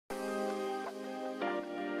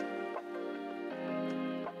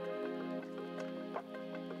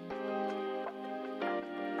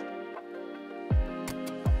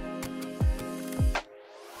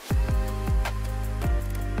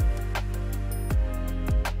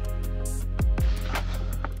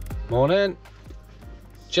Morning.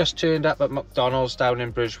 Just turned up at McDonald's down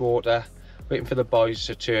in Bridgewater, waiting for the boys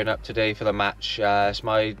to turn up today for the match. It's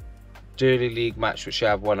my Durleigh League match, which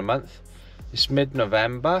I have one a month. It's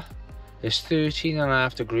mid-November. It's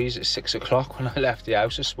 13.5 degrees at 6 o'clock when I left the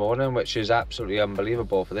house this morning, which is absolutely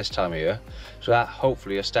unbelievable for this time of year. So that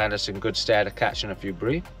hopefully will stand us in good stead of catching a few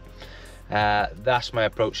bream. That's my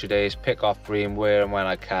approach today, is pick off bream where and when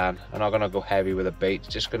I can. I'm not going to go heavy with a bait,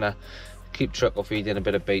 just going to keep trickle feeding a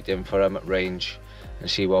bit of bait in for them at range and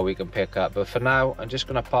see what we can pick up. But for now, I'm just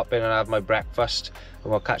going to pop in and have my breakfast,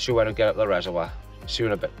 and we'll catch you when we get up the reservoir. See you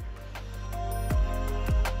in a bit.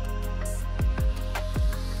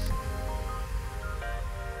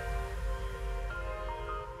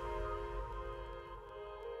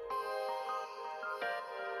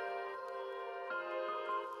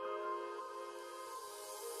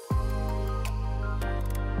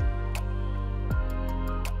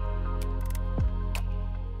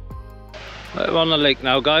 We're on the lake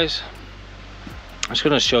now, guys. I'm just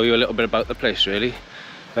going to show you a little bit about the place, really.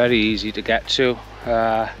 Very easy to get to.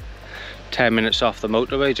 10 minutes off the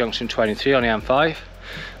motorway, junction 23 on the M5.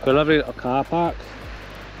 Got a lovely little car park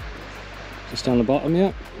just down the bottom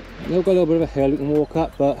here. You've got a little bit of a hill you can walk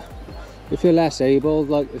up, but if you're less able,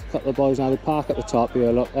 like a couple of boys now, they park at the top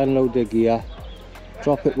here, look, unload their gear,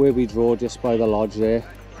 drop it where we draw just by the lodge there,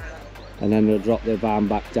 and then they'll drop their van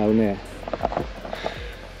back down there.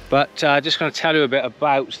 But just going to tell you a bit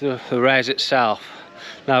about the res itself.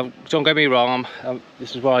 Now, don't get me wrong,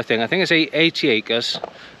 this is what I think. I think it's 80 acres,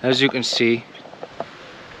 as you can see.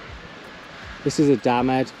 This is a dam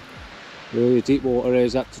head. The deep water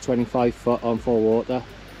is up to 25 foot on full water.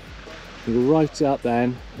 You go right up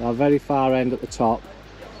then, our very far end at the top.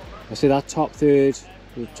 I say that top third,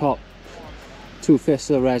 the top 2/5 of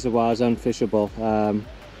the reservoir is unfishable.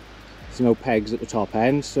 There's no pegs at the top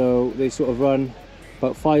end, so they sort of run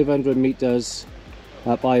about 500 meters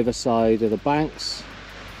up either side of the banks.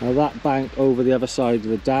 Now that bank over the other side of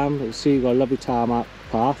the dam, you see you've got a lovely tarmac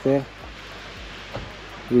path there,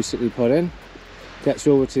 recently put in. Gets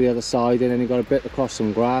you over to the other side, and then you've got a bit across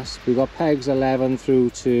some grass. We've got pegs 11 through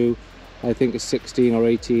to, I think it's 16 or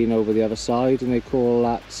 18 over the other side, and they call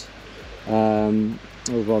that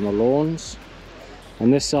over on the lawns.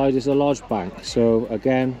 And this side is the lodge bank. So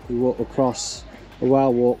again, we walk across a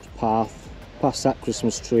well-walked path past that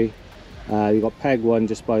Christmas tree. You've got peg 1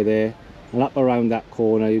 just by there, and up around that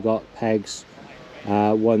corner you've got pegs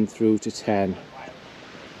 1 through to 10.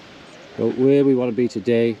 But where we want to be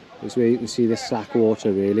today is where you can see the slack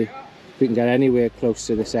water really. If we can get anywhere close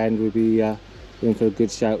to this end, we'll be in for a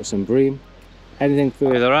good shout of some bream. Anything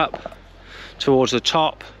further up towards the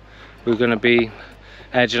top, we're going to be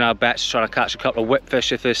edging our bets, trying to catch a couple of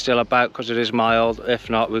whipfish if they're still about, because it is mild.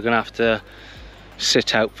 If not, we're going to have to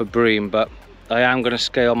sit out for bream. But I am going to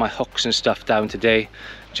scale my hooks and stuff down today,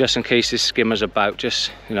 just in case there's skimmers about. Just,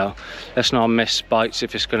 you know, let's not miss bites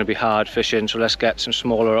if it's going to be hard fishing, so let's get some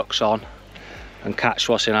smaller hooks on and catch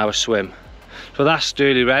what's in our swim. So that's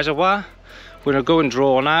Durleigh Reservoir. We're going to go and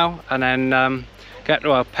draw now, and then get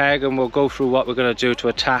to our peg, and we'll go through what we're going to do to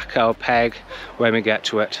attack our peg when we get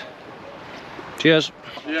to it. Cheers.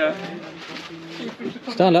 Yeah.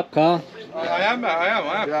 Stand up, Carl. I am.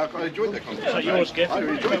 Yeah, I enjoyed the conversation. Is that yours, Gift? I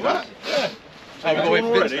enjoyed that. Yeah. Have you drawn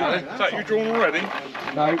already? Is that you drawn already?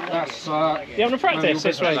 No, that's... You having a practice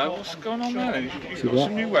this way? What's going on there? You've got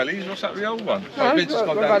some new wellies. What's that, the old one? No, I'm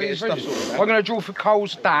going to draw for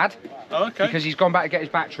Cole's dad. Oh, okay. Because he's gone back to get his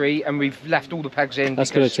battery, and we've left all the pegs in. That's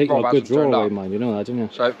going to take a good draw away, mind, you know that, don't you?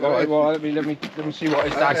 So, well, let me see what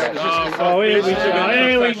his dad gets. Oh, here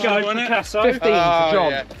we go, Picasso. 15 for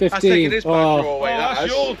John. Yeah. 15. That's taking his bad draw away. That's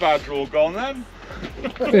your bad draw gone then.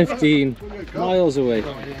 15 miles away.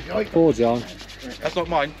 Poor John. That's not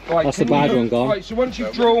mine. Right, that's the bad one gone. Right, so once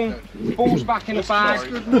you've drawn, balls back in the bag.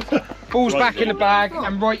 Balls back in the bag,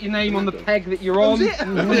 and write your name on the peg that you're on.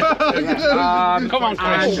 Come on,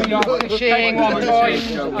 Chris. And we are fishing on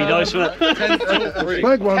time. Be nice for that.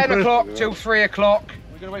 10 o'clock till 3 o'clock.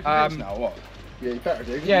 We're going to wait for this now, what? Yeah, you better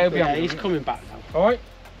do. Yeah, he'll be up. He's coming back now. Alright?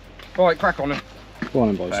 Alright, crack on then. Go on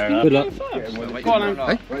then, boys. Good luck. Go on then.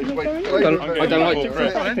 I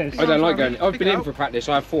don't like going. I've been in for practice,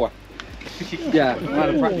 I have 4. Yeah, I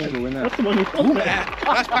had a practice in there. What's the money for?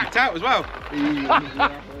 That's packed out as well.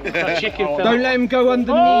 Chicken Don't let him go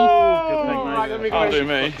underneath. Can't do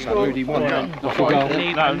me. Moody one. Off we go.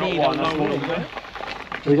 No, not one.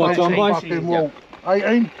 We got John, boys?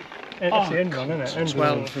 18. It's the end one, isn't it?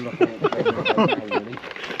 12.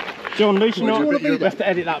 John, at least you're not. We have to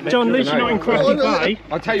edit that bit. John, at least you're not in Crafty Bay.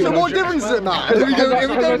 I'll tell you So what difference does it matter? If we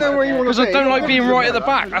don't know where you want to be. because I don't like being right at the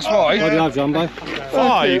back, that's why. What do you have, John, boy?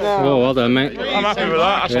 5. Oh, well done, mate. I'm happy with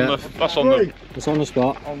that. That's on the. It's on the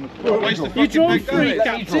spot. You drove 3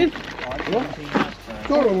 gates in.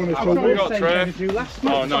 God, I want to show We got Trey.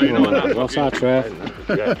 Oh no, you know that. What's that, Trev?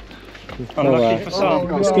 Yeah. Unlucky for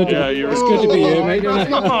some. It's good to, you're it's good to be here, mate, isn't it?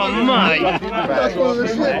 Oh, mate. That's one of the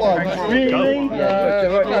slip ones. Really?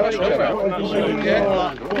 That's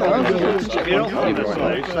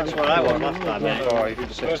what I want last time.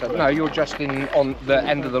 5, 6, 7. No, you're just on the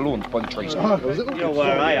end of the lawn by the trees. You're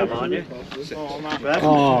where I am, aren't you?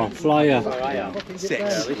 Oh, flyer.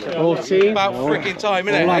 6. 14. About freaking time,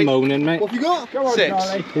 innit? All I'm moaning, mate. What have you got?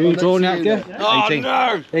 6. Who you drawn that, yeah? Oh 18.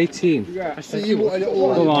 no! 18. See you what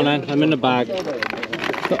all. Come on then, I'm in the bag.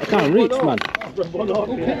 I can't reach, man.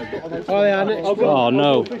 Oh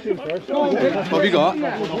no. What have you got?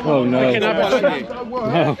 Oh no.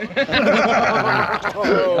 No.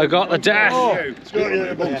 I got the death.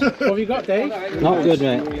 What have you got, Dave? Not good,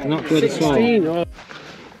 mate. Not good at all. 16.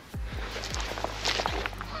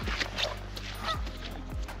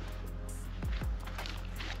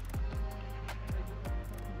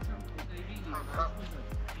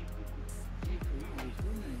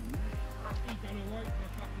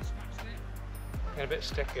 Get a bit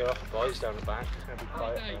sticky off the boys down the back. Gonna be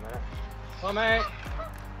quiet for a minute. Come on, mate.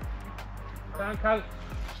 Can't cow.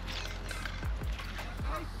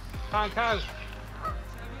 Can't cow.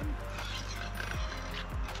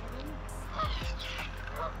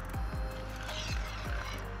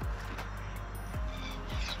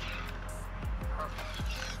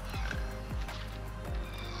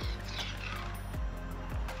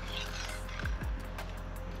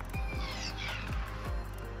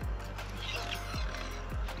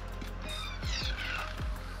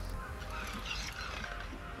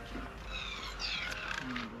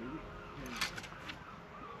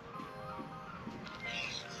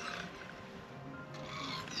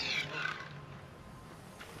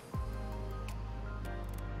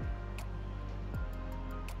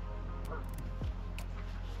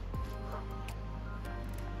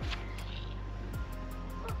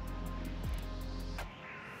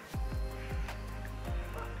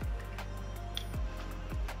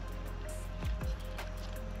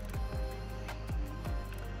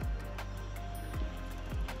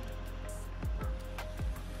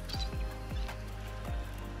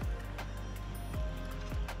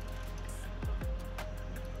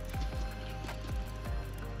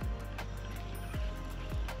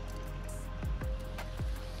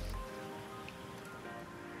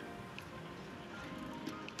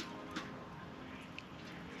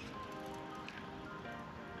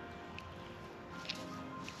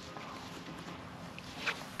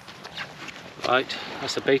 Right,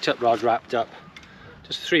 that's the bait up rod wrapped up.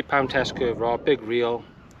 Just a 3-pound test curve rod, big reel,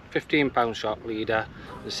 15-pound shock leader,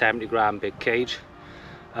 and a 70-gram big cage.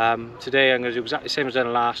 Today I'm going to do exactly the same as I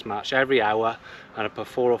done last match. Every hour, and I put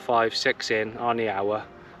 4 or 5, 6 in on the hour.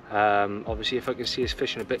 Obviously, if I can see it's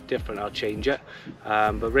fishing a bit different, I'll change it.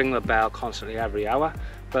 But ring the bell constantly every hour.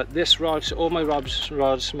 But this rod, so all my rods,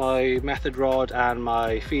 my method rod and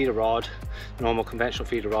my feeder rod, normal conventional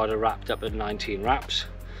feeder rod, are wrapped up at 19 wraps.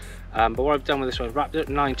 But what I've done with this one, I've wrapped it at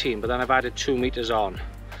 19, but then I've added 2 meters on.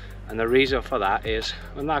 And the reason for that is,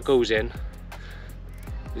 when that goes in,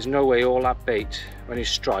 there's no way all that bait, when you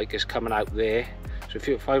strike, is coming out there. So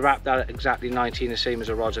if I wrap that at exactly 19, the same as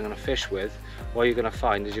the rods I'm going to fish with, what you're going to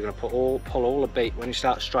find is you're going to pull all the bait, when you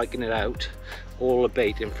start striking it out, all the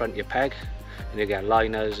bait in front of your peg, and you get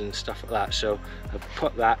liners and stuff like that. So I've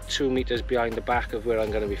put that 2 meters behind the back of where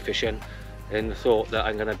I'm going to be fishing, in the thought that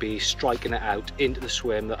I'm going to be striking it out into the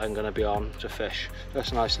swim that I'm going to be on to fish.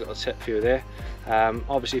 That's a nice little tip for you there.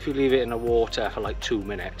 Obviously, if you leave it in the water for like 2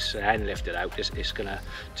 minutes and lift it out, it's going to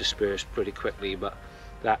disperse pretty quickly. But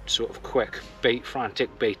that sort of quick bait,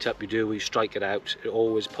 frantic bait up you do, where you strike it out, it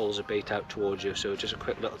always pulls the bait out towards you. So just a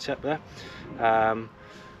quick little tip there.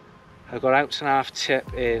 I've got 1.5 ounce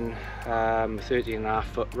tip in 13.5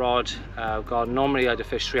 foot rod. Normally I'd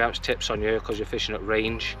fish 3 ounce tips on here because you're fishing at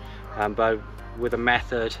range. But with a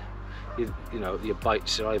method, you know, your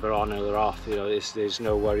bites are either on or they're off. You know, there's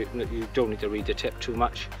no worry. You don't need to read the tip too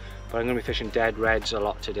much. But I'm going to be fishing dead reds a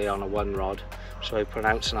lot today on a 1 rod, so I put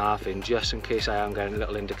 1.5 ounces in just in case I am getting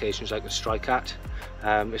little indications I can strike at.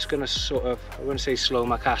 It's going to sort of, I wouldn't say slow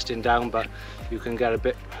my casting down, but you can get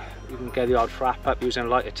the odd frap up using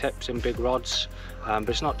lighter tips and big rods. But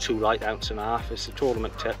it's not too light, 1.5 ounces. It's the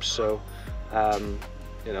tournament tips, so.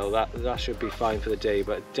 You know, that should be fine for the day,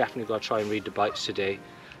 but definitely got to try and read the bites today.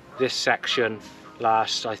 This section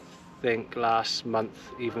lasts, I think last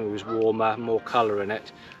month, even it was warmer, more colour in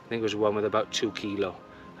it, I think it was one with about 2 kilo,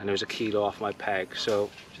 and there was 1 kilo off my peg. So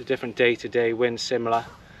it's a different day today, wind similar,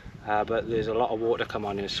 but there's a lot of water come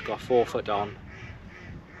on. It's got 4 foot on,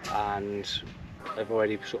 and I've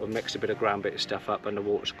already sort of mixed a bit of ground bait stuff up, and the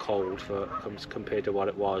water's cold compared to what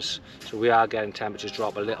it was. So we are getting temperatures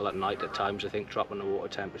drop a little at night at times, I think, dropping the water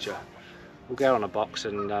temperature. We'll get on a box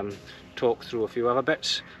and talk through a few other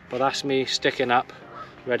bits, but that's me sticking up,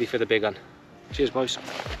 ready for the big one. Cheers, boys.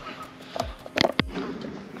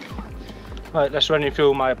 Right, let's run you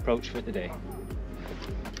through my approach for today.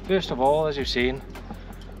 First of all, as you've seen,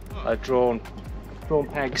 I've drawn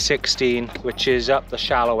peg 16, which is up the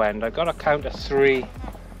shallow end. I've got a count of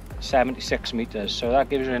 376 meters, so that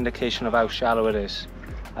gives you an indication of how shallow it is.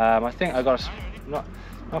 I think I got not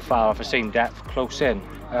far off the same depth, close in.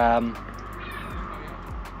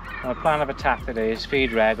 My plan of attack today is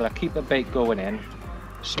feed regular, keep the bait going in.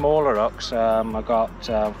 Smaller hooks, I got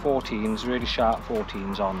 14s, really sharp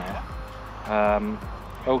 14s on there.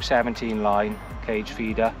 017 line, cage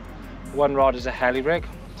feeder. One rod is a heli rig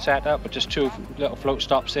set up with just 2 little float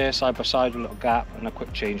stops there, side by side, a little gap and a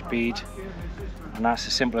quick change bead. And that's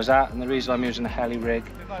as simple as that. And the reason I'm using a heli rig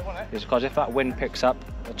is because if that wind picks up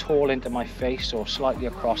at all into my face or slightly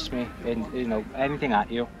across me, you know, anything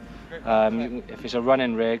at you, if it's a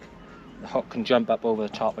running rig, the hook can jump up over the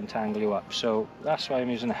top and tangle you up. So that's why I'm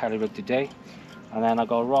using a heli rig today. And then I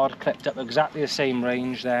got a rod clipped up exactly the same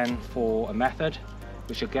range then for a method,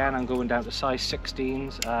 which again I'm going down to size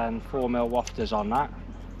 16s and 4mm wafters on that,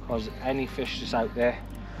 because any fish that's out there,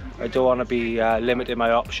 I don't want to be limiting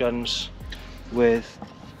my options with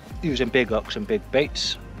using big hooks and big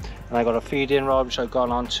baits. And I got a feed-in rod which I've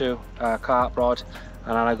gone onto, carp rod,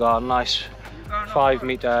 and then I got a nice 5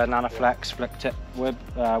 meter Nanoflex flick tip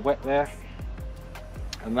whip there.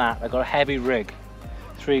 And that, I got a heavy rig,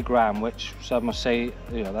 3 gram, which some must say,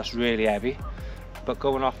 you know, that's really heavy. But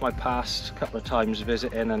going off my past couple of times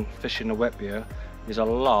visiting and fishing the whip here, there's a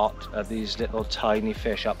lot of these little tiny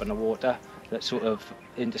fish up in the water that sort of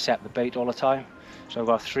intercept the bait all the time. So I've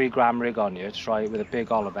got a 3 gram rig on here to try it with a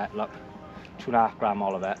big Olivet, look, 2.5 gram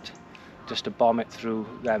Olivet, just to bomb it through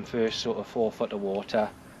them first sort of 4 foot of water,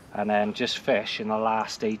 and then just fish in the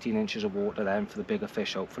last 18 inches of water then for the bigger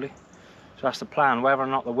fish, hopefully. So that's the plan. Whether or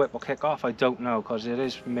not the whip will kick off, I don't know, because it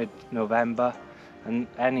is mid-November, and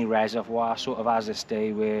any reservoir sort of has this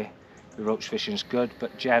day where the roach fishing is good,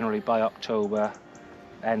 but generally by October,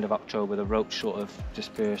 end of October, the roach sort of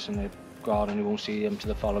disperse and they're gone and you won't see them to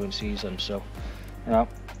the following season. So, you know,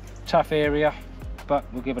 tough area, but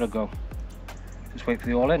we'll give it a go. Just wait for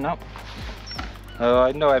the all in now.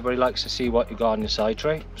 I know everybody likes to see what you got on your side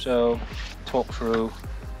tray, so talk through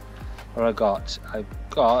what I got. I've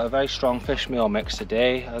got a very strong fish meal mix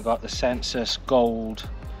today. I got the Census Gold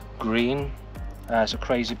Green, it's a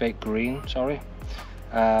Crazy Bait Green, sorry.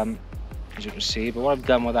 As you can see, but what I've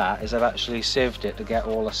done with that is I've actually sieved it to get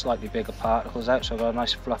all the slightly bigger particles out, so I've got a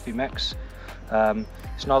nice fluffy mix.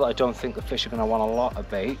 It's not that I don't think the fish are going to want a lot of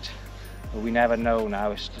bait, but we never know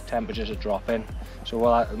now, it's the temperatures are dropping. So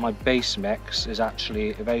my base mix is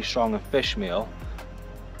actually a very strong fish meal,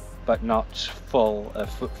 but not full of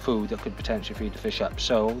food that could potentially feed the fish up.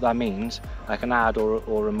 So that means I can add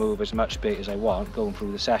or remove as much bait as I want going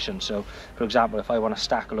through the session. So for example, if I want to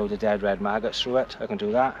stack a load of dead red maggots through it, I can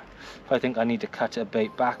do that. If I think I need to cut a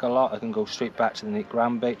bait back a lot, I can go straight back to the neat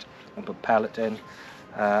ground bait and put pellet in,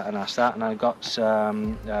 and that's that. And I got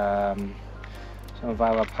some of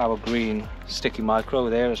our Power Green Sticky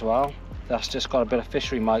Micro there as well. That's just got a bit of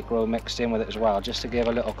fishery micro mixed in with it as well, just to give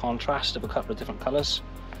a little contrast of a couple of different colours.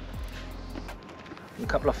 A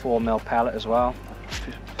couple of 4mm pellet as well,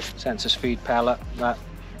 Census feed pellet, that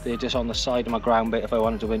they're just on the side of my ground bait if I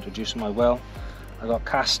wanted to introduce them I will. I got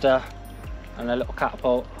caster and a little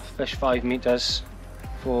catapult fish 5 meters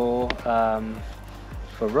for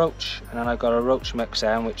roach, and then I got a roach mix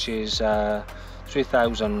then, which is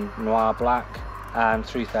 3000 Noir Black and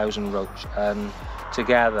 3000 roach, and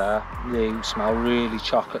together they smell really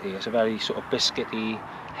chocolatey. It's a very sort of biscuity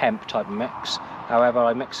hemp type of mix. However,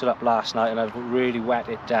 I mixed it up last night and I've really wet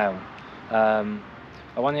it down. I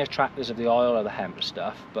want the attractors of the oil or the hemp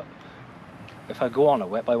stuff, but if I go on a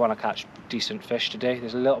whip, I want to catch decent fish today.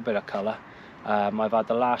 There's a little bit of colour. I've had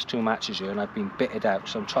the last 2 matches here and I've been bitted out,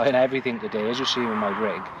 so I'm trying everything today, as you see with my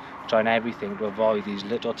rig, trying everything to avoid these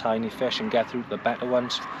little tiny fish and get through to the better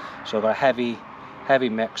ones. So I've got a heavy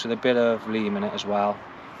mix with a bit of leam in it as well.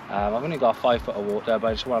 I've only got 5 foot of water, but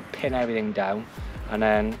I just want to pin everything down, and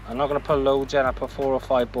then I'm not going to put loads in. I put 4 or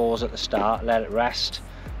 5 balls at the start, let it rest,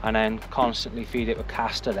 and then constantly feed it with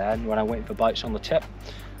caster then when I'm waiting for bites on the tip.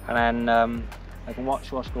 And then I can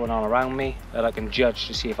watch what's going on around me, and I can judge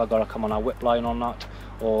to see if I've got to come on a whip line or not,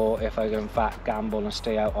 or if I can in fact gamble and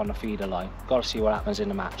stay out on a feeder line. Got to see what happens in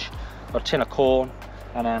the match. Got a tin of corn,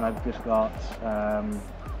 and then I've just got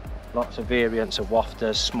lots of variants of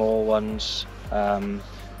wafters, small ones.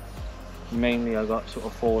 Mainly I got sort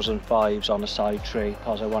of 4s and 5s on the side tray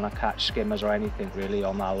because I want to catch skimmers or anything really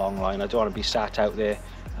on that long line. I don't want to be sat out there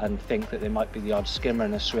and think that there might be the odd skimmer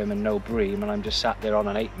in a swim and no bream, and I'm just sat there on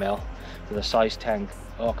an 8mm with a size 10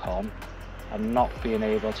 hook on and not being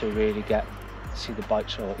able to really see the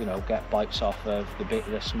bites, or get bites off of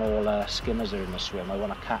the smaller skimmers that are in the swim. I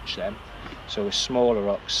want to catch them, so with smaller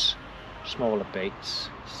hooks, smaller baits,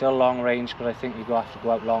 still long range because I think you have to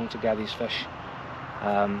go out long to get these fish.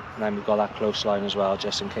 And then we've got that close line as well,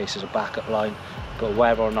 just in case there's a backup line, but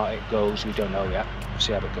whether or not it goes we don't know yet. We'll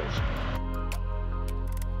see how it goes.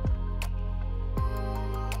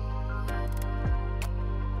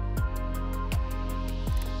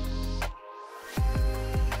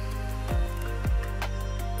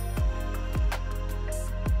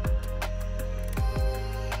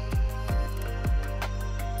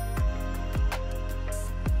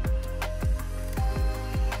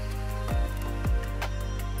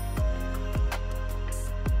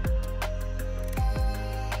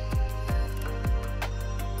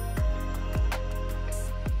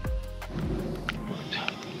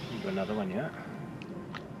 Another one yet.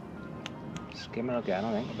 Skimmer again,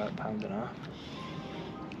 I think, about £1.5.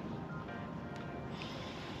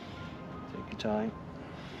 Take your time.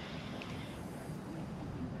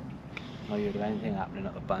 Not heard of anything happening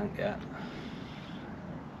at the bank yet.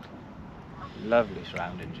 Lovely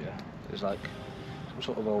surroundings here. There's like some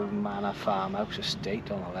sort of old manor farmhouse estate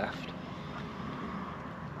on the left.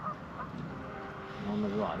 And on the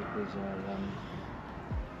right there's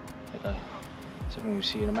something you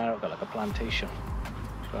see in America, like a plantation.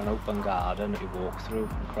 It's got an open garden that you walk through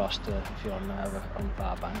and cross to if you're on the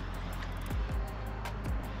far bank.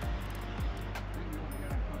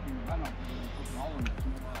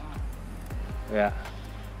 Yeah.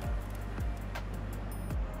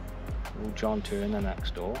 Old John Turner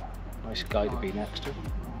next door. Nice guy to be next to.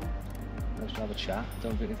 Nice to have a chat.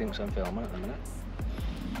 Don't think he thinks I'm filming at the minute.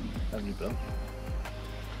 Lovely bloke.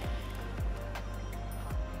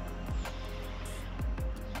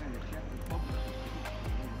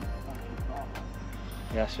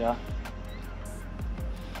 Yes, yeah.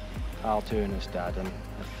 Carl Turner's dad, and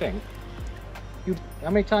I think how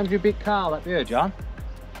many times you beat Carl up here, John?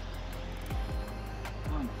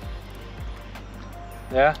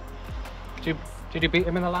 Yeah. Did you beat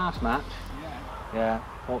him in the last match? Yeah. Yeah,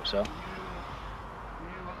 hope so.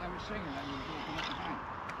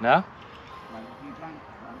 No?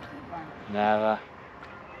 Never.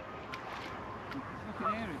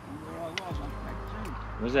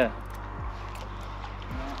 Was it?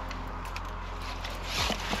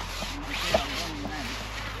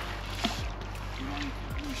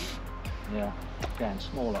 Yeah, again,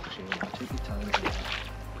 small oxygen, take your time.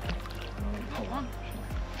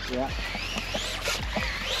 Yeah.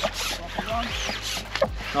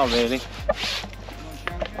 Not really.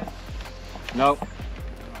 No.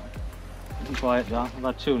 Be quiet, John. I've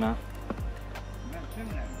had 2 now.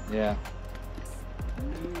 Yeah.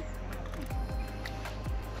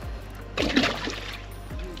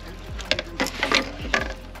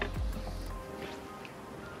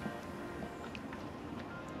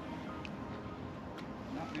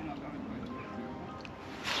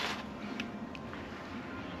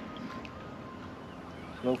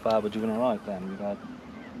 So far we're doing alright then. We've had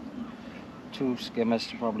 2 skimmers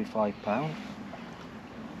to probably £5,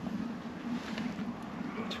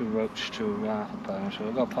 2 roach to £1/2, so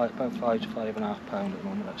we've got about £5 to £5.5 at the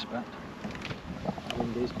moment, I expect.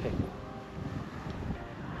 Wind is picking.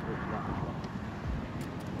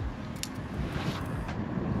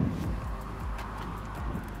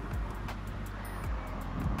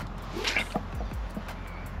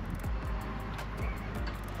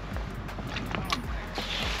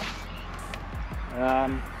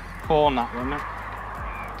 Corn that one, mate.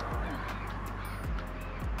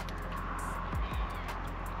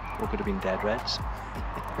 Or could have been dead reds.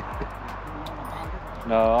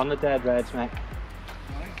 No, on the dead reds, mate.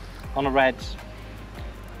 On the reds.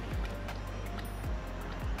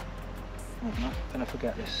 Oh, no, I'm gonna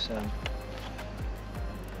forget this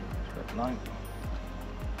line.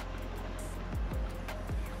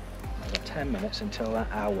 I've got 10 minutes until that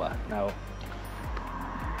hour. Now,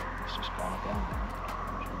 it's just gone again.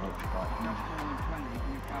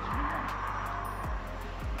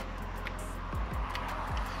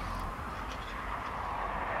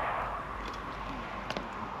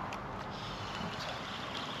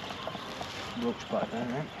 roach bite there,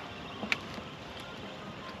 right?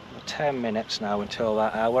 10 minutes now until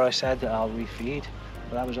that hour. I said that I'll refeed,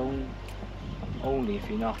 but that was only if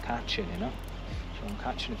you're not catching, you know. So I'm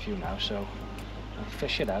catching a few now, so I'll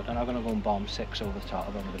fish it out, and I'm going to go and bomb 6 over the top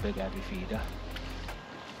of them with a big heavy feeder.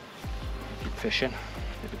 Keep fishing.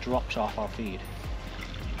 If it drops off, I'll feed.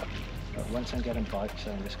 But once I'm getting bites,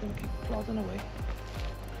 I'm just going to keep plodding away.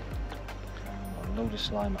 Got a load of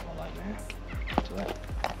slime at my line here. So that,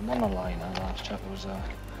 I'm on the line now. The last chuck was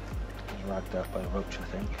ragged out by a roach, I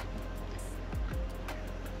think.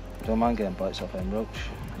 I don't mind getting bites off them roach.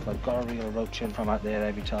 If I've got a real roach in from out there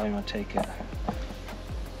every time I take it,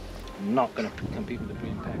 I'm not going to compete with the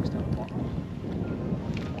bream pegs down the bottom.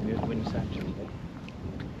 I'm here to win the century.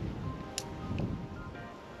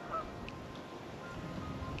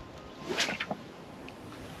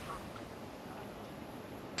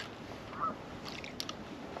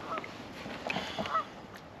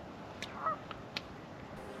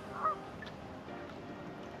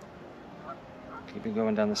 Keep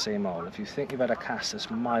going down the same hole. If you think you've had a cast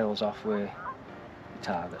that's miles off where the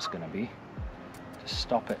target's going to be, just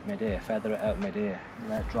stop it mid-air, feather it out mid-air,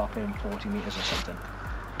 let it drop in 40 metres or something.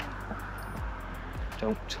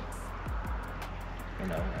 Don't, you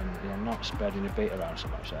know, and you're not spreading your bait around so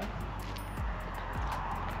much there.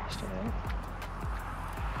 Still in.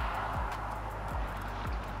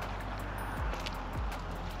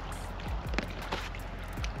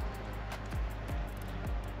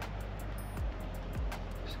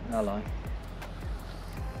 That line.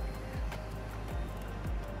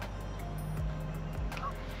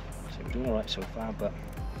 So we're doing alright so far, but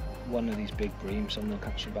one of these big breams, and they'll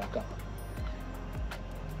catch you back up.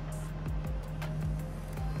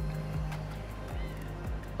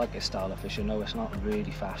 Like this style of fishing, no, it's not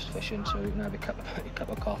really fast fishing, so you can have a cup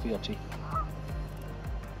of coffee or tea.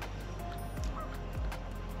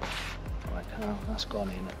 Right, now that's gone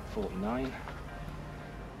in at 49.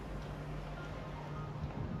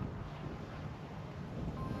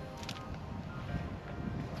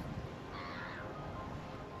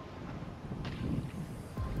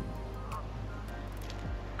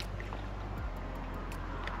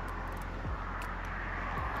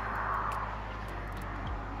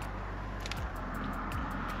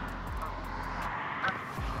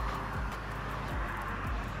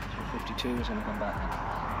 Is going to come back in.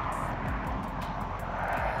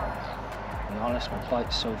 To be honest, my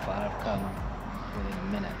bites so far have come within a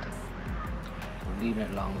minute. So leaving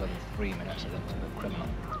it longer than 3 minutes, I think, is a bit criminal.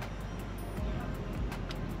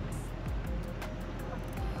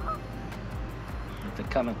 If they're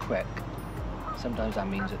coming quick, sometimes that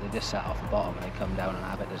means that they just set off the bottom and they come down and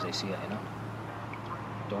have it as they see it, you know.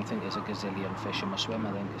 Don't think there's a gazillion fish in my swim,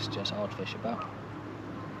 I think it's just odd fish about.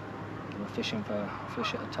 We're fishing for a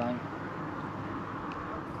fish at a time.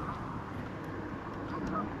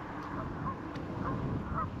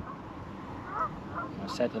 I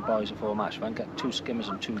said to the boys before match, if I can get 2 skimmers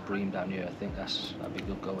and 2 bream down here, I think that'd be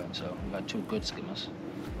good going. So we've had 2 good skimmers.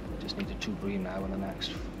 Just needed 2 bream now in the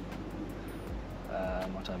next,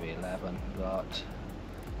 what time are we, 11? We've got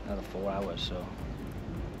another 4 hours, so.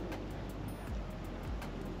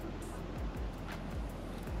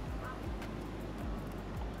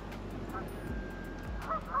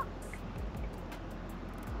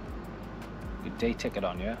 Good day ticket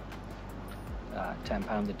on you.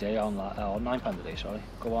 £10 a day online, or £9 a day, sorry.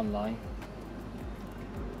 Go online.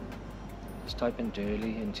 Just type in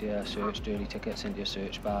Durleigh into your search, Durleigh tickets into your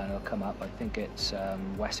search bar, and it'll come up. I think it's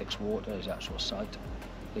Wessex Water is the actual site.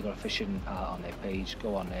 They've got a fishing part on their page.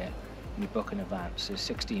 Go on there and you book in advance. There's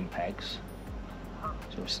 16 pegs,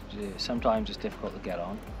 so sometimes it's difficult to get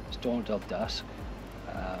on. It's dawn till dusk.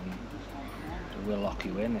 They will lock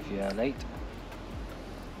you in if you're late.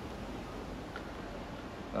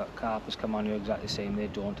 But carpers come on you exactly the same, they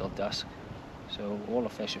dawn till dusk. So all the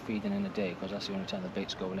fish are feeding in the day because that's the only time the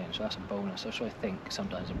bait's going in, so that's a bonus. That's why I think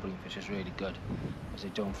sometimes the breamfish is really good, because they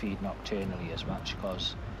don't feed nocturnally as much,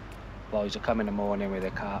 because boys will come in the morning with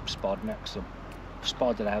their carp spod mix, they'll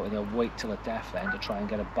spod it out and they'll wait till the death end to try and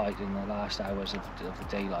get a bite in the last hours of the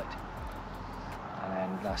daylight. And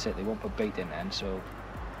then that's it, they won't put bait in then, so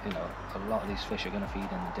you know, a lot of these fish are going to feed in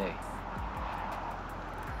the day.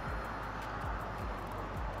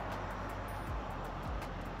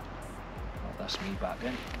 That's me back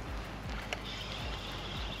in.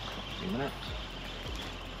 3 minutes.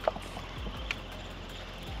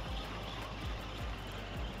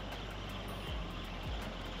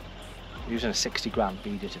 Using a 60-gram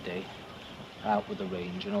feeder today, out with the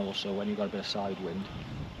range, and also when you've got a bit of side wind,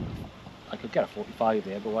 I could get a 45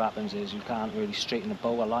 there, but what happens is you can't really straighten the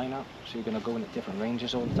bow or line out, so you're going to go in at different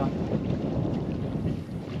ranges all the time.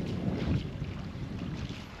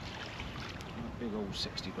 big old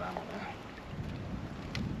 60 gram on there.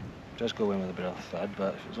 Does go in with a bit of thud,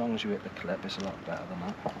 but as long as you hit the clip, it's a lot better than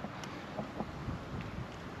that.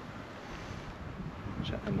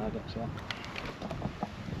 Check the nuggets up.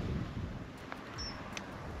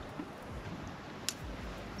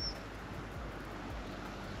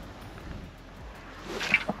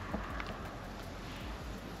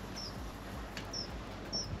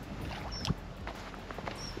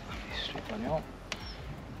 Strip on you.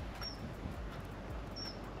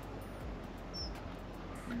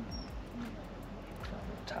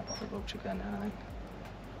 Tap off the roach again, I think.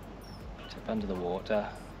 Tip under the water.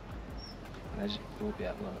 And as you'll be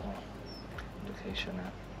able to little indication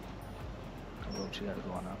that the roach you got to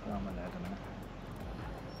go on that. Put on my leg a minute.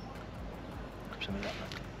 Some of that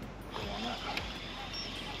go on that.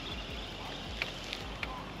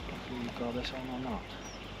 Hopefully you got this on or not.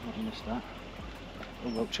 Not missed that. The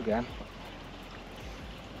roach again.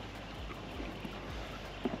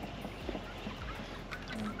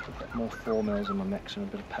 More 4 mils in my mix and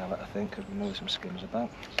a bit of pellet, I think, because we know some skims about.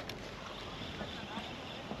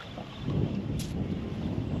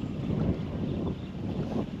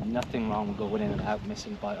 Nothing wrong with going in and out,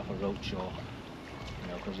 missing a bite off a roach, or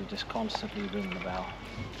because you're just constantly ringing the bell.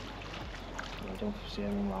 So I don't see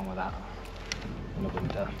anything wrong with that in the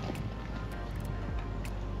winter.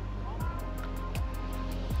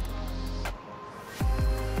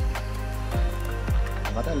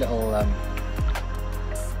 I've had a little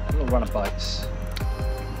run of bites,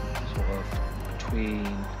 sort of between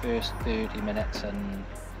first 30 minutes and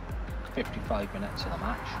 55 minutes of the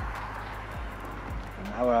match. An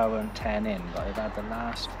hour and 10 in, but I've had the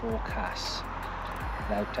last 4 casts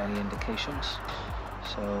without any indications.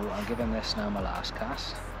 So I'm giving this now my last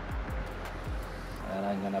cast, and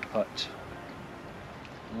I'm going to put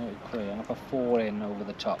 4 in over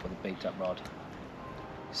the top with a bait up rod.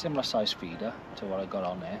 Similar size feeder to what I got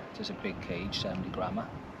on there, just a big cage, 70 grammer.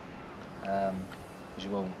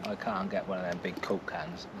 I can't get one of them big Coke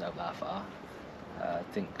cans out that far. I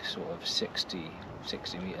think sort of 60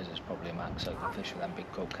 metres is probably a max I can fish with them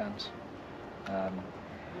big Coke cans. I'm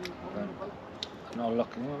not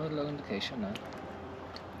looking, a little indication now.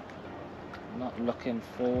 I'm not looking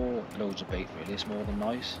for loads of bait really, it's more the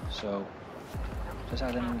noise. So just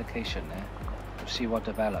add an indication there. We'll see what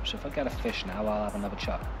develops. If I get a fish now, I'll have another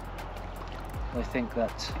chuck. I think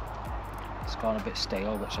that it's gone a bit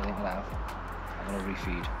stale, which I think it'll have. I'm going to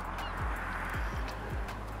refeed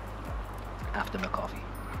after my coffee.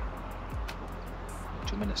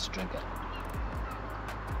 2 minutes to drink it.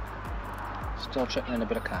 Still chipping in a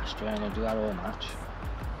bit of castor. I'm going to do that all match.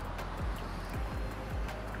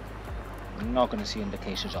 I'm not going to see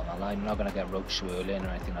indications on that line. I'm not going to get roach swirling or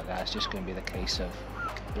anything like that. It's just going to be the case of,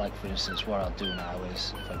 like for instance, what I'll do now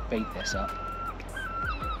is if I bait this up,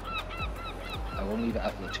 I won't leave it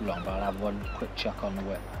out for too long, but I'll have one quick chuck on the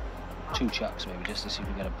whip. 2 chucks maybe, just to see if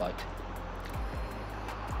we get a bite.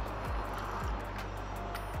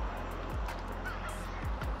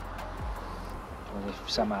 Or if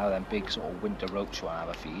somehow them big sort of winter roach want to have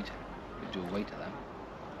a feed, we do a weight to them.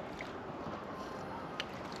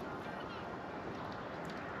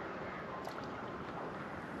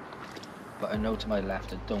 But I know to my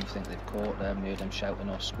left, I don't think they've caught them, heard them shouting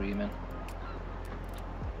or screaming.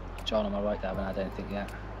 John, on my right, I haven't had anything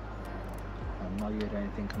yet. I've not heard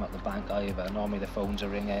anything come up the bank either. Normally the phones are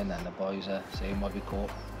ringing and the boys are saying what we caught.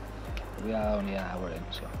 But we are only an hour in,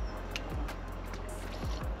 so.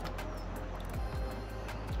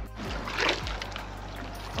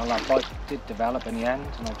 Well, that bite did develop in the end,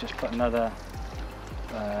 and I've just put another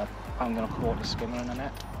 £1.25 skimmer in the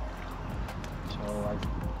net. So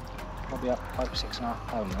I've probably up about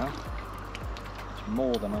 £6.5 now. It's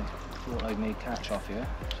more than I thought I made catch off here,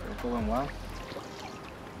 so it's going well.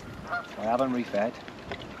 I haven't refed.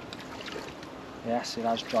 Yes, it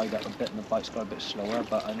has dried up a bit and the bite's got a bit slower,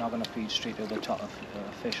 but I'm not going to feed straight over the top of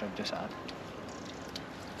the fish I've just had.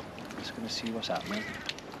 Just going to see what's happening.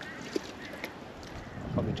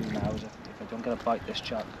 I'll probably do now is if I don't get a bite this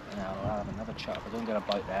chuck, I'll have another chuck. If I don't get a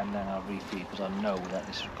bite then I'll refeed, because I know that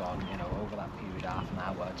this has gone, over that period, half an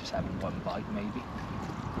hour, just having one bite maybe.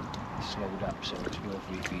 It's slowed up, so it's worth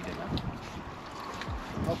refeeding now.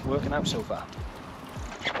 Oh, working out so far.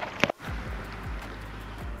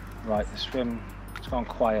 Right, the swim, it's gone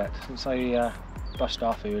quiet. Since I bust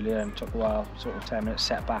off earlier and took a while, sort of 10 minutes,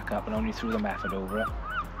 set back up and only threw the method over it.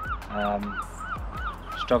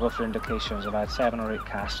 Struggle for indications. I've had 7 or 8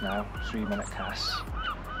 casts now, 3-minute casts.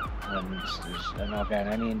 And I'm not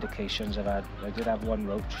getting any indications. I did have 1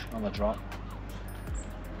 roach on the drop.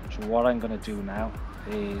 So what I'm going to do now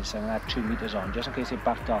is I'm going to add 2 meters on, just in case it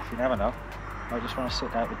backed off. You never know. I just want to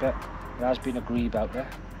sit out a bit. There has been a grebe out there,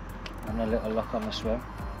 and a little look on the swim.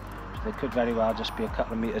 So they could very well just be a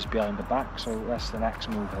couple of metres behind the back, so that's the next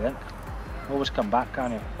move, I think. Always come back,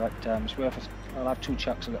 can't you? But it's worth it. I'll have 2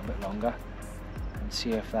 chucks a little bit longer and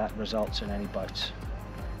see if that results in any bites.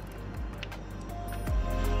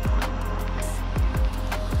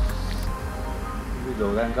 Here we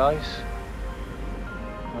go then, guys.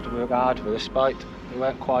 Got to work hard for this bite. It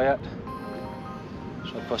went quiet.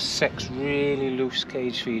 So I put 6 really loose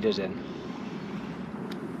cage feeders in.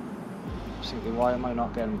 I was thinking, why am I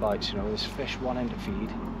not getting bites? You know, there's fish wanting to feed.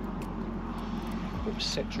 Put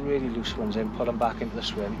 6 really loose ones in, put them back into the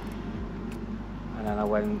swim. And then I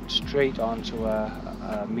went straight onto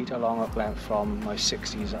a metre long up length from my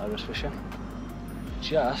 60s that I was fishing.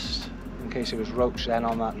 Just in case it was roach then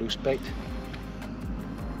on that loose bait.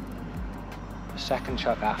 Second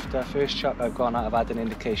chuck after. First chuck I've gone out, I've had an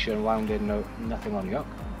indication, wound in, nothing on the hook.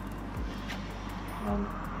 And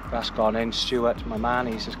that's gone in. Stuart, my man,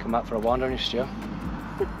 he's just come up for a wandering, Stu.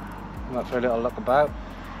 Come up for a little look about.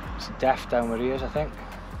 It's deaf down where he is, I think.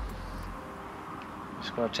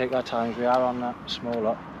 Just got to take our time. We are on that small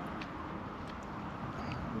up.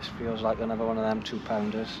 This feels like another one of them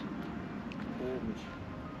 2-pounders.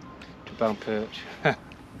 2-pound perch.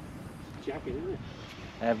 Jagged, isn't it?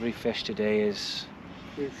 Every fish today is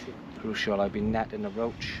crucial. I've been netting a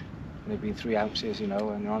roach, and they've been 3 ounces, you know,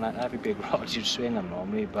 and on every big rod you'd swing them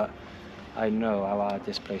normally, but I know how hard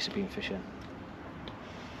this place has been fishing.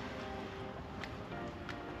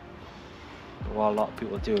 But what a lot of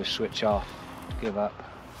people do is switch off, give up.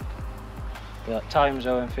 But at times,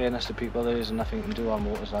 though, in fairness to people, there is nothing you can do on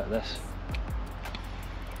waters like this.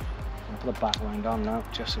 I'll put the back wind on now,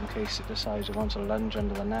 just in case it decides it wants to lunge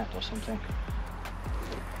under the net or something.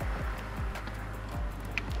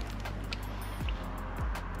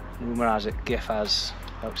 Rumour has it Giff has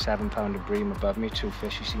about 7-pound of bream above me, 2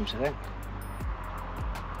 fish he seems to think.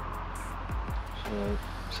 So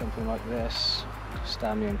something like this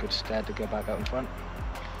stand me in good stead to get back out in front.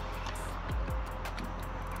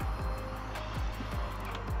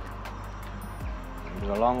 It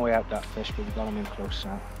was a long way out that fish, but we got him in close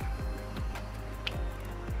now.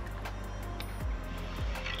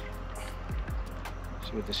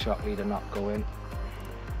 See with the shock leader not going.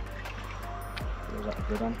 Was that a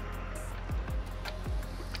good one?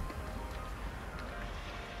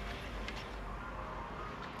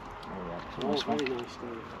 Oh, nice one. Very nice,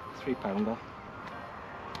 Dave. 3-pounder.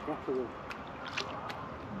 Proper.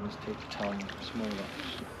 Let's take the time, small ups.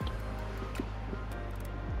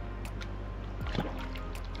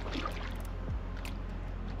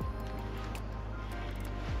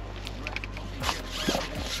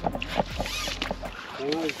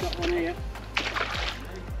 Oh, he's got one here.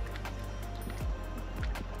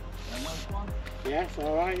 Yes,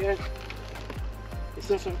 alright, yeah. It's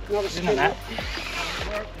not a Isn't it?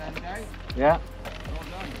 Yeah.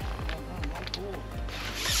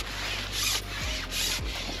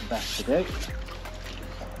 Best to do.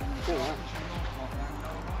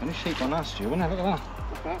 Any shape on that, Stu, isn't it? Look at that.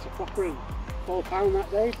 That's a proper 4-pound that,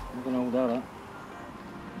 Dave. I'm going to hold that up.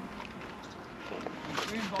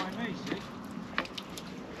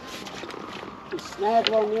 It's snared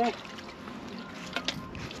one, yeah.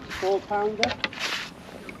 4-pounder.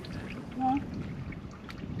 No.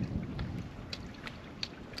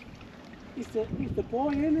 He's the boy,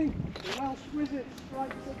 isn't he? The Welsh wizard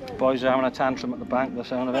strikes again. Boys are having a tantrum at the bank, the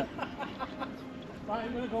sound of it. Right,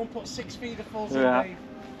 I'm going to go and put 6 feederfuls Yeah. in, Dave.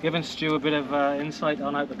 Giving Stu a bit of insight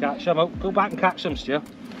on how to catch them. Oh, go back and catch them, Stu.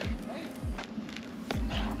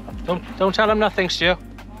 Don't tell him nothing, Stu.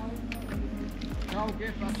 No,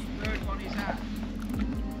 Giff, that's the 3rd one he's had.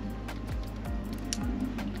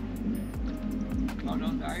 Well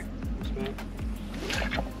done, Dave.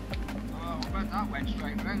 Oh, I bet that went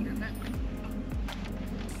straight round, didn't it?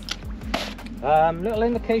 Little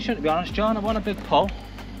indication, to be honest, John. I want a big pull.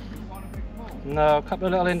 No, a couple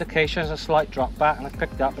of little indications, a slight drop back, and I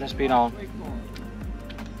picked up and it's been on.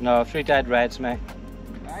 No, 3 dead reds, mate.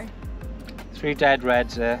 3 dead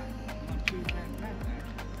reds there.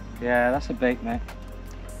 Yeah, that's a bait, mate.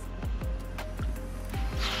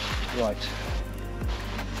 Right.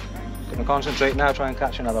 Gonna concentrate now, try and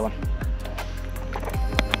catch another one.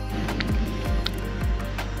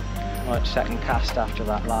 Right, second cast after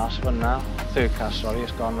that last one now. 3rd cast, sorry,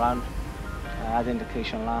 it's gone round. I had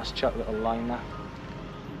indication last chuck, little line there.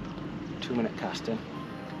 2-minute casting.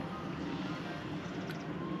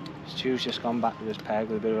 Stu's just gone back to his peg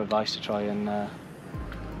with a bit of advice to try and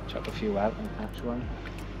chuck a few out and catch one.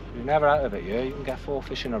 You're never out of it, yeah. You can get 4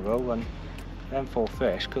 fish in a row, and them 4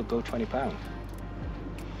 fish could go £20.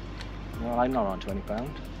 Well, I'm not on £20.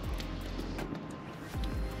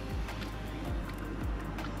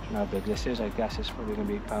 how big this is. I guess it's probably going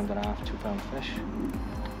to be £1.5, £2 fish.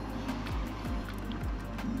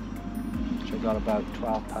 So I've got about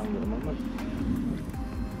 £12 at the moment.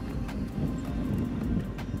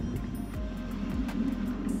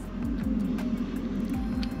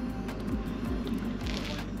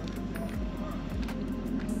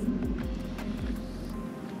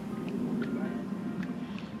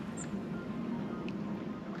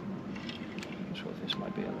 So this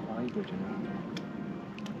might be a hybrid, you know.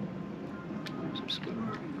 Some skin.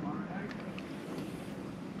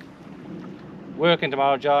 Working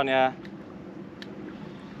tomorrow, John, yeah.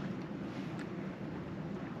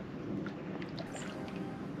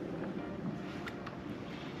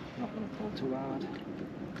 Not going to pull too hard.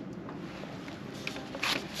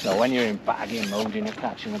 So when you're in bagging mode and you're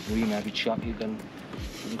catching a bream every shot, you can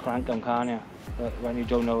crank them, can't you? But when you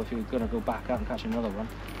don't know if you're going to go back out and catch another one,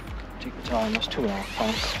 take the time. That's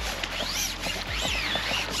 £2.5.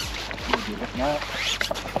 Maybe a bit now.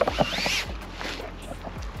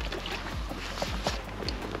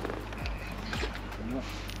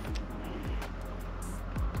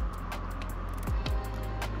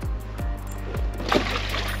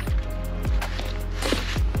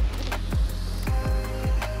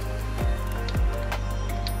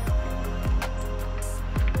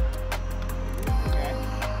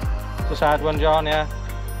 Just had one, John, yeah.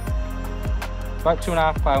 About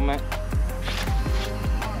 £2.5, mate.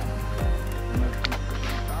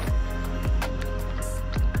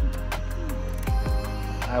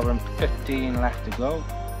 Hour and 15 left to go.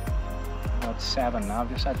 About 7 now. I've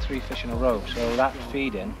just had 3 fish in a row. So that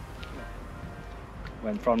feeding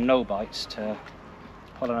went from no bites to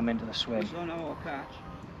pulling them into the swim.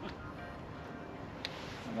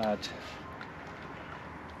 I've had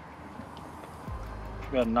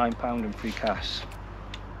 £9 in free casts.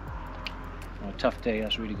 On a tough day,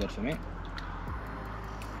 that's really good for me.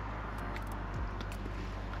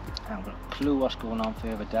 I haven't got a clue what's going on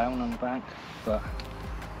further down on the bank, but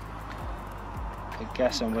I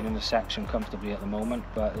guess I'm winning the section comfortably at the moment.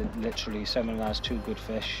 But literally, someone has 2 good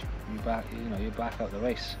fish, you're back out the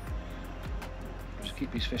race. Just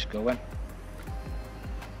keep these fish going.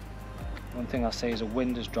 One thing I'll say is the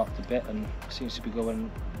wind has dropped a bit and seems to be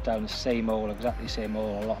going down the same hole, exactly the same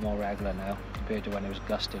hole, a lot more regular now compared to when it was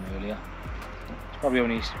gusting earlier. It's probably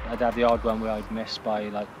only, I'd have the odd one where I'd miss by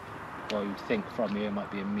like, what you'd think from here might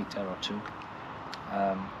be a metre or 2.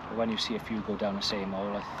 But when you see a few go down the same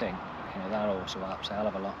hole, I think, you know, that also helps a hell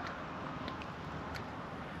of a lot.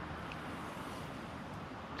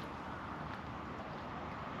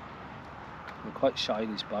 They're quite shy,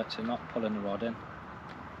 these bites, they're not pulling the rod in.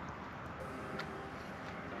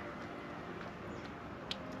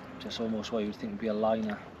 Just almost what you would think would be a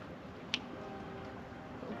liner.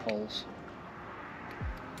 Little pulls.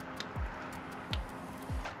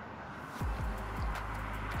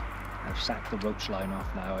 I've sacked the roach line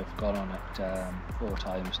off now. I've gone on it 4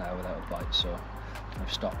 times now without a bite, so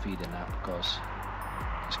I've stopped feeding that because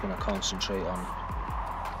it's going to concentrate on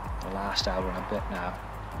the last hour and a bit now.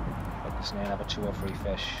 I can snare another 2 or 3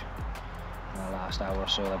 fish in the last hour or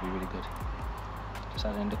so. That'd be really good. Just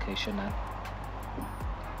had an indication now.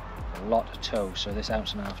 A lot of tow, so this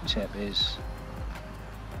 1.5 ounce tip is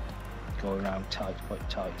going around tight, quite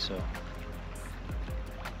tight. So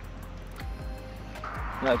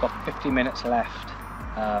now I've got 50 minutes left.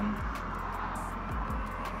 I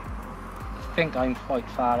think I'm quite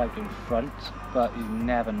far out in front, but you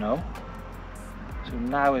never know. So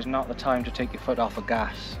now is not the time to take your foot off the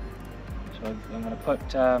gas. So I'm going to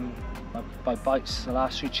put my bites, the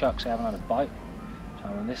last 3 chucks I haven't had a bite.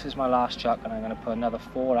 And this is my last chuck, and I'm going to put another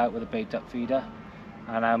 4 out with a bait up feeder.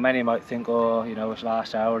 And now many might think, oh, you know, it's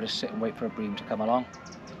last hour, just sit and wait for a bream to come along.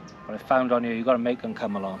 But I found on here, you've got to make them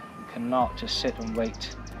come along. You cannot just sit and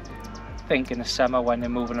wait. Think in the summer when they're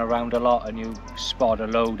moving around a lot and you spot a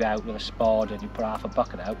load out with a spod and you put half a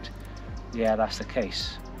bucket out, yeah, that's the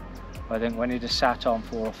case. But I think when you just sat on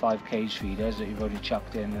 4 or 5 cage feeders that you've already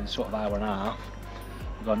chucked in a sort of hour and a half,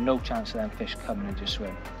 you've got no chance of them fish coming into your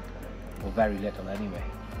swim. Or very little anyway.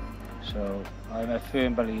 So I'm a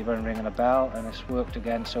firm believer in ringing a bell, and it's worked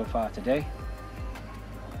again so far today.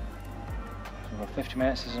 So for 50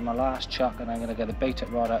 minutes, this is my last chuck, and I'm going to get the baited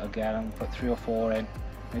rod out again and put 3 or 4 in,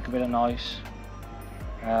 make a bit of noise.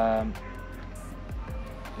 And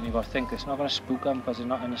you've got to think it's not going to spook them because they're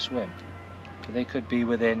not in the swim. So they could be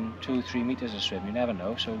within 2 or 3 meters of swim, you never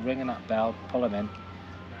know. So ringing that bell, pull them in.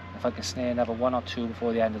 If I can snare another 1 or 2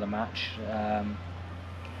 before the end of the match,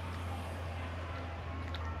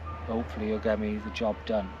 hopefully you'll get me the job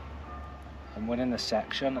done. I'm winning the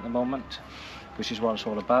section at the moment, which is what it's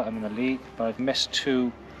all about. I'm in the league, but I've missed 2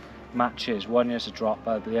 matches. One is a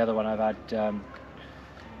dropout, but the other one I've had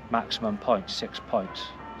maximum points, 6 points.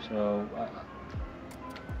 So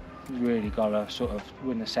you really got to sort of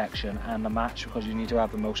win the section and the match, because you need to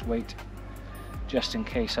have the most weight, just in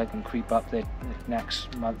case I can creep up the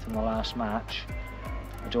next month in the last match.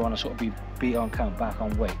 I don't want to sort of be beat on count back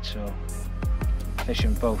on weight, so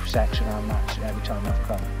fishing both section and match every time I've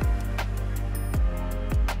come.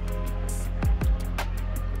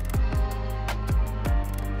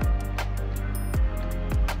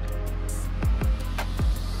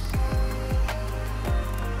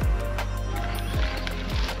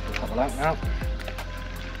 Couple out now.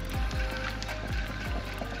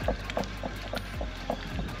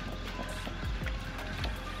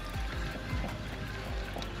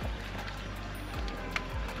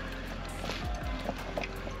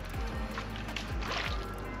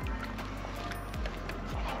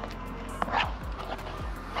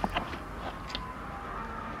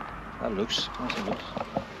 That loose, nice and loose.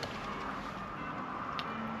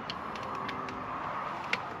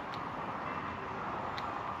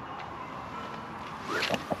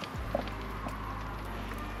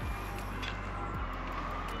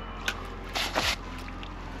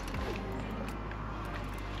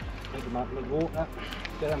 Take them out in the water,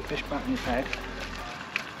 get them fish back in your peg.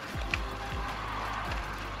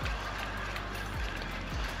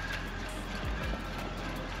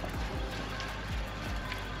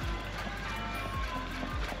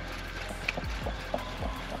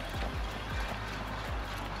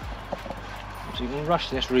 So you can rush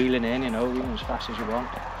this reeling in, you know, even as fast as you want.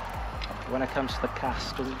 When it comes to the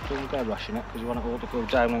cast, don't go rushing it, because you want it all to go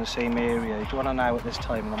down in the same area. You don't want to now at this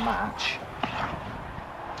time of the match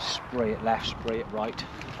spray it left, spray it right.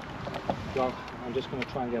 Well, I'm just going to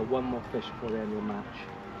try and get one more fish before the end of the match.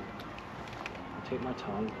 I'll take my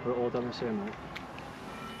time, put it all down the same way.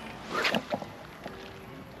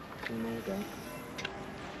 And there we go.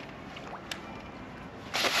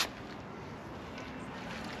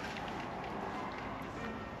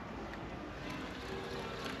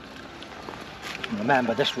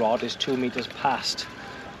 Remember, this rod is 2 meters past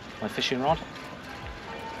my fishing rod.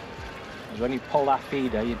 When you pull that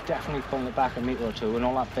feeder, you're definitely pulling it back a metre or two, and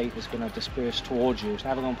all that bait is going to disperse towards you. It's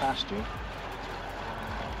never going past you.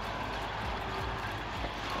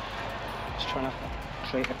 Just trying to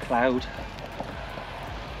create a cloud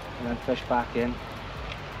and then fish back in.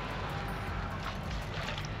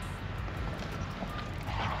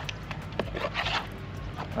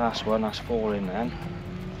 Last one, that's 4 in then.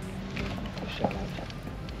 Fish that out.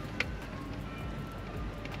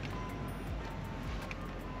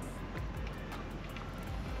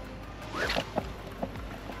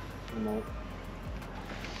 No.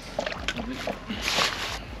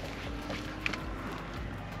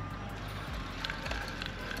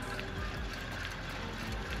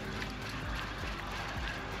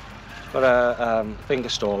 Got a finger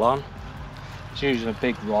stall on. It's using a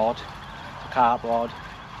big rod, a carp rod.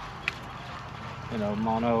 You know,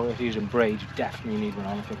 mono. If you're using braid, you definitely need one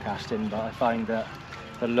on if you're casting. But I find that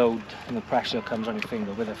the load and the pressure comes on your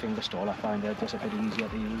finger with a finger stall. I find it just a bit easier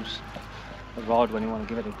to use. The rod, when you want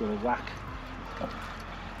to give it a good whack,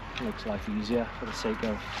 makes life easier for the sake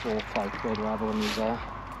of 4 or 5 quid or whatever one is there.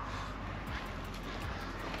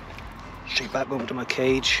 Straight back over to my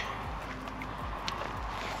cage.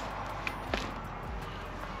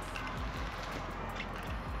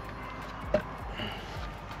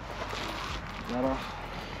 That off.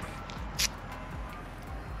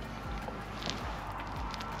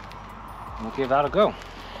 And we'll give that a go.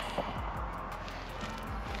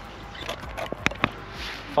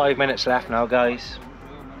 5 minutes left now, guys.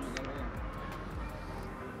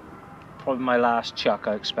 Probably my last chuck.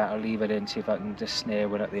 I expect I'll leave it in, see if I can just snare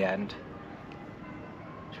one at the end.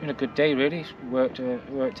 It's been a good day, really. Worked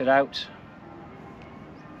it out.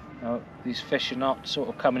 Now, these fish are not sort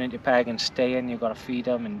of coming into your peg and staying. You've got to feed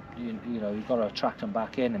them, and you know, you've got to attract them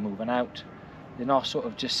back in and moving out. They're not sort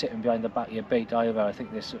of just sitting behind the back of your bait either. I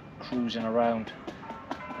think they're sort of cruising around,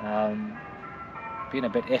 being a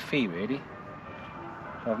bit iffy, really.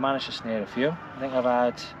 So I've managed to snare a few. I think I've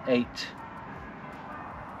had 8,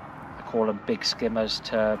 I call them big skimmers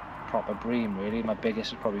to proper bream, really. My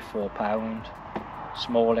biggest is probably 4 pound,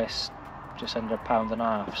 smallest just under £1.5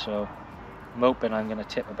 pounds. So I'm hoping I'm going to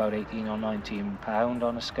tip about 18 or 19 pound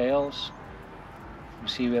on the scales. We'll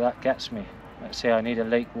see where that gets me. Let's say I need a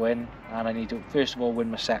lake win, and I need to first of all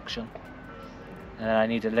win my section, and then I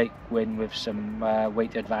need a lake win with some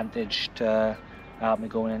weight advantage to help me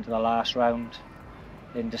going into the last round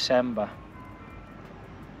in December.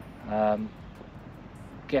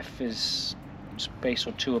 Giff is a space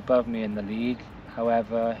or 2 above me in the league.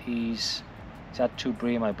 However, he's He's had 2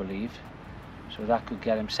 bream, I believe, so that could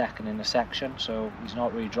get him second in the section. So he's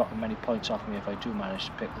not really dropping many points off me if I do manage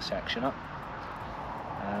to pick the section up.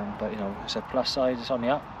 But you know, it's a plus side, it's on the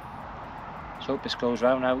up. So hope this goes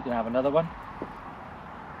round now, we can have another one.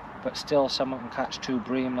 But still, someone can catch 2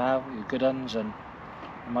 bream now, your good uns, and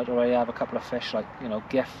you might already have a couple of fish like, you know,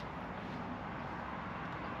 Giff.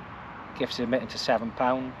 Giff's admitting to £7.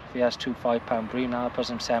 If he has 2 5-pound bream now, it puts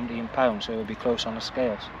him £17, so he'll be close on the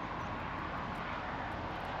scales.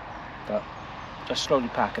 But just slowly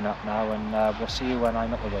packing up now, and we'll see you when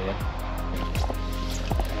I'm at the weigh-in.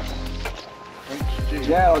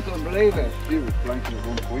 Yeah, I couldn't believe it. You was blanking at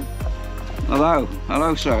one point. Hello,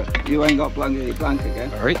 hello sir. You ain't got blankety blank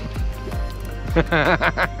again. Alright.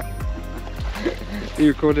 Are you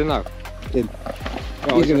recording now? In.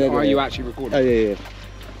 Oh, are you actually recording? Oh, yeah.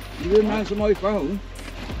 You didn't answer my phone.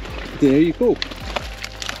 Didn't hear you call.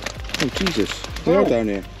 Oh, Jesus. They are down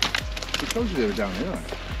here. I told you they were down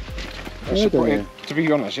here. To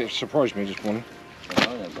be honest, it surprised me this morning.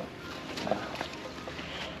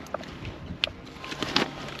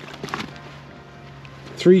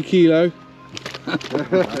 3 kilo.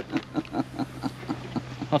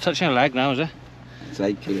 Not touching a leg now, is it? It's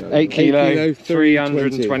 8 kilos. 8 kilo, 8 kilo,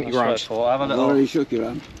 320 grams. Have a I've little. already shook your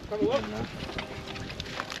hand.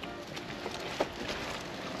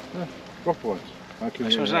 Rough ones.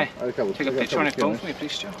 Nice ones, eh? Take a picture on his phone for me,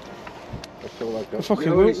 please, Joe.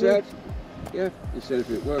 You already said? Yeah. He said if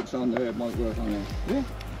it works on there, it might work on there. Yeah.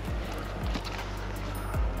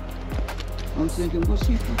 I'm thinking, what's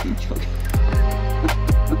he fucking chucking?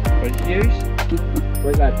 Ready to use?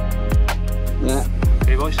 Right lad. Yeah.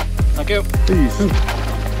 Okay, boys. Thank you. Please.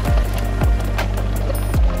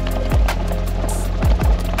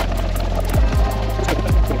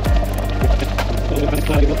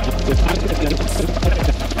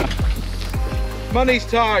 Money's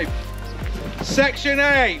time. Section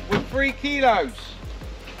A with 3 kilos.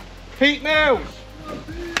 Pete Mills.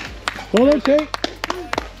 Well, okay.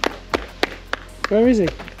 Where is he?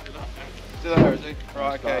 Still there, is he?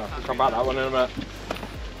 Right, okay. I'll come back that one in a minute.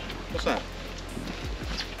 What's that?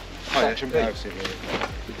 Section B.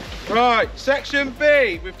 Right, section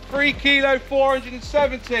B with 3 kilo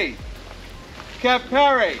 470. Kev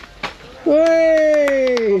Perry.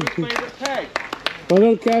 Hey! Favourite peg. Well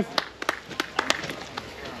done, Kev.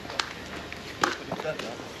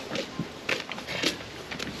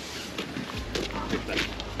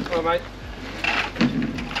 Hello, mate.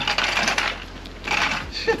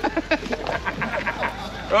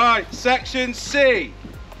 Right, section C.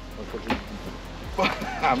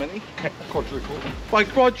 How many? Quadruple. By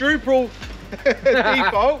quadruple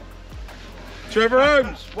default. Trevor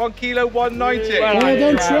Holmes, 1 kilo 190. Well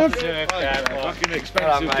done, Trev. Fucking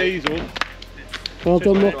expensive diesel. Well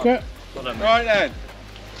done, Mucker. Right then.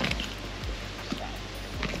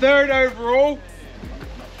 Third overall,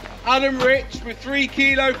 Adam Rich with 3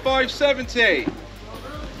 kilo 570.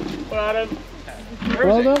 Well, Adam. Where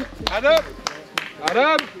Well is done. he? Adam?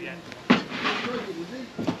 Adam?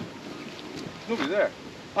 Nobody there.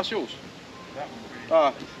 That's yours.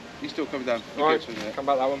 Ah, he's still coming down. Right, Okay, so come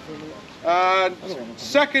back that one for a minute. and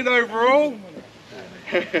second overall.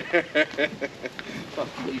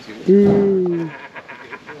 Ooh.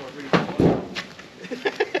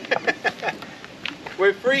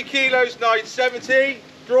 With 3 kilos 970,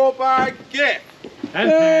 draw bag gift.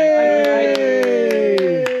 Hey!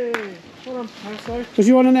 Was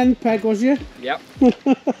you on an end peg, was you? Yep,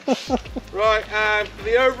 Right, and for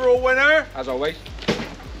the overall winner, as always.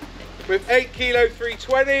 with 8 kilo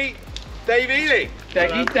 320, Dave Healey.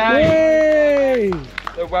 Deggy Dave, Hey!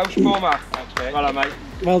 the Welsh former. Well done, mate.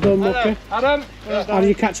 Well done, Mucker. Adam. How did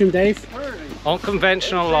you catch him, Dave?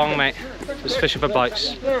 Unconventional long, mate. Just fishing for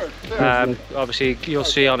bites. Obviously, you'll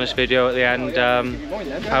see on this video at the end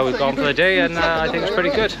how we've gone for the day, and I think it's pretty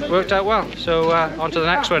good. Worked out well. So on to the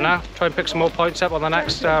next one now. Try and pick some more points up on the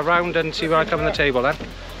next round and see where I come on the table then.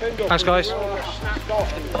 Thanks, guys.